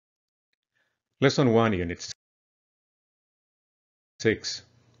Lesson 1, Unit 6.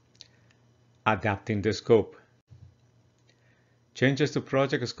 Adapting the scope. Changes to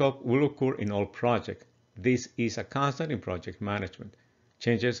project scope will occur in all projects. This is a constant in project management.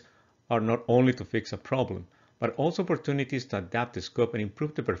 Changes are not only to fix a problem, but also opportunities to adapt the scope and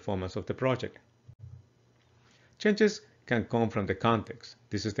improve the performance of the project. Changes can come from the context.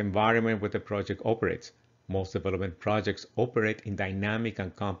 This is the environment where the project operates. Most development projects operate in dynamic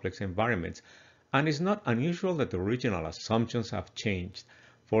and complex environments, and it's not unusual that the original assumptions have changed,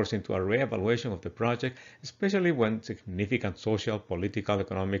 forcing to a re-evaluation of the project, especially when significant social, political,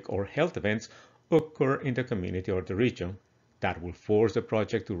 economic, or health events occur in the community or the region. That will force the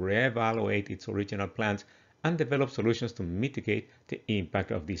project to re-evaluate its original plans and develop solutions to mitigate the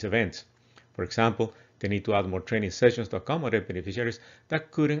impact of these events. For example, they need to add more training sessions to accommodate beneficiaries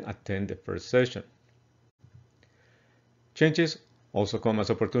that couldn't attend the first session. Changes also come as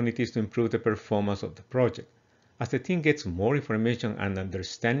opportunities to improve the performance of the project. As the team gets more information and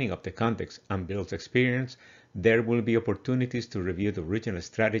understanding of the context and builds experience, there will be opportunities to review the original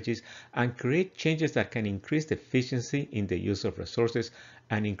strategies and create changes that can increase the efficiency in the use of resources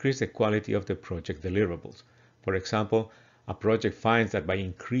and increase the quality of the project deliverables. For example, a project finds that by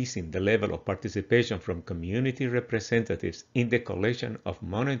increasing the level of participation from community representatives in the collection of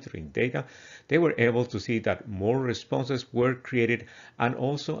monitoring data, they were able to see that more responses were created and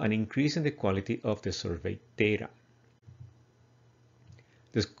also an increase in the quality of the survey data.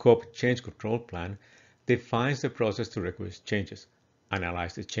 The Scope Change Control Plan defines the process to request changes,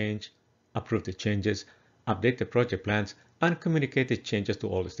 analyze the change, approve the changes, update the project plans, and communicate the changes to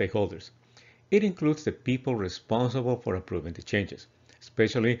all the stakeholders. It includes the people responsible for approving the changes,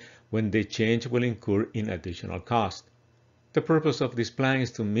 especially when the change will incur in additional cost. The purpose of this plan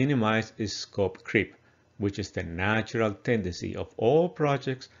is to minimize scope creep, which is the natural tendency of all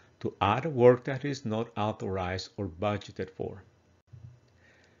projects to add work that is not authorized or budgeted for.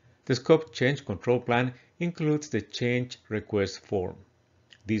 The Scope Change Control Plan includes the Change Request Form.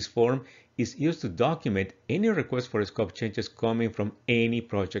 This form is used to document any request for scope changes coming from any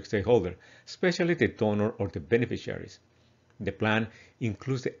project stakeholder, especially the donor or the beneficiaries. The plan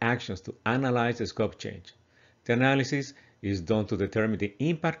includes the actions to analyze the scope change. The analysis is done to determine the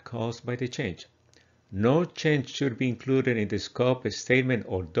impact caused by the change. No change should be included in the scope statement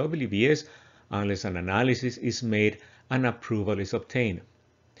or WBS unless an analysis is made and approval is obtained.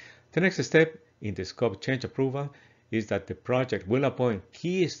 The next step in the scope change approval is that the project will appoint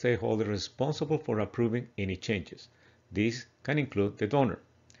key stakeholders responsible for approving any changes. This can include the donor.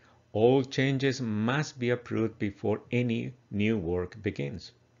 All changes must be approved before any new work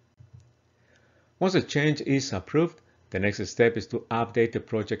begins. Once a change is approved, the next step is to update the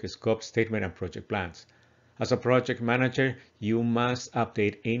project scope statement and project plans. As a project manager, you must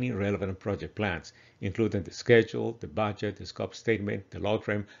update any relevant project plans, including the schedule, the budget, the scope statement, the log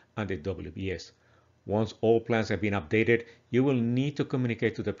frame, and the WBS. Once all plans have been updated, you will need to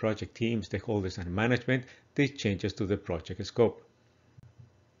communicate to the project team, stakeholders, and management the changes to the project scope.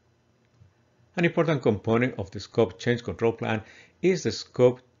 An important component of the Scope Change Control Plan is the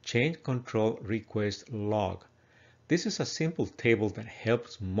Scope Change Control Request Log. This is a simple table that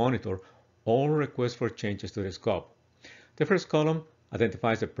helps monitor all requests for changes to the scope. The first column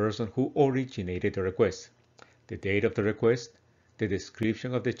identifies the person who originated the request, the date of the request, the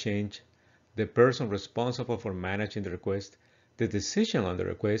description of the change, the person responsible for managing the request, the decision on the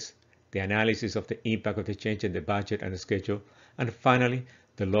request, the analysis of the impact of the change in the budget and the schedule, and finally,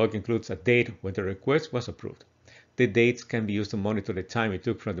 the log includes a date when the request was approved. The dates can be used to monitor the time it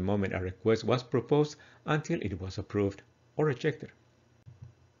took from the moment a request was proposed until it was approved or rejected.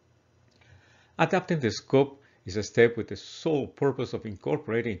 Adapting the scope is a step with the sole purpose of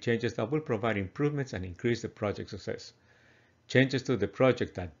incorporating changes that will provide improvements and increase the project success. Changes to the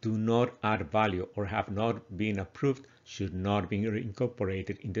project that do not add value or have not been approved should not be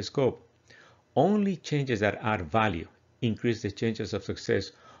incorporated in the scope. Only changes that add value, increase the chances of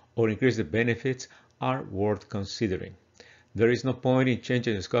success, or increase the benefits are worth considering. There is no point in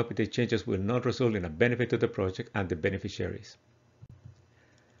changing the scope if the changes will not result in a benefit to the project and the beneficiaries.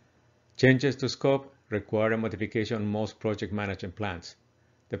 Changes to scope require a modification on most project management plans.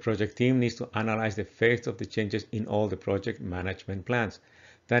 The project team needs to analyze the effects of the changes in all the project management plans.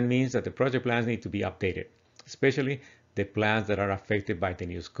 That means that the project plans need to be updated, especially the plans that are affected by the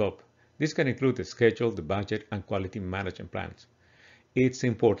new scope. This can include the schedule, the budget, and quality management plans. It's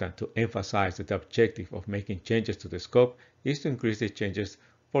important to emphasize that the objective of making changes to the scope is to increase the changes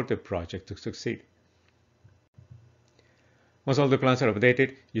for the project to succeed. Once all the plans are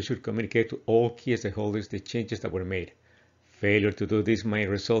updated, you should communicate to all key stakeholders the changes that were made. Failure to do this may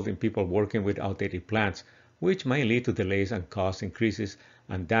result in people working with outdated plans, which may lead to delays and cost increases,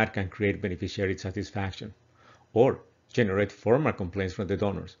 and that can create beneficiary dissatisfaction or generate formal complaints from the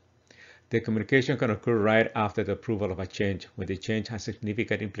donors. The communication can occur right after the approval of a change, when the change has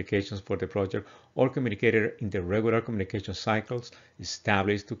significant implications for the project, or communicated in the regular communication cycles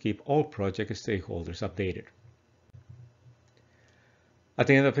established to keep all project stakeholders updated. At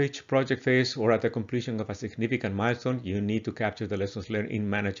the end of each project phase or at the completion of a significant milestone, you need to capture the lessons learned in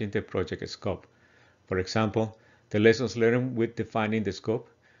managing the project scope. For example, the lessons learned with defining the scope,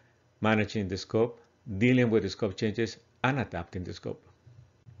 managing the scope, dealing with the scope changes, and adapting the scope.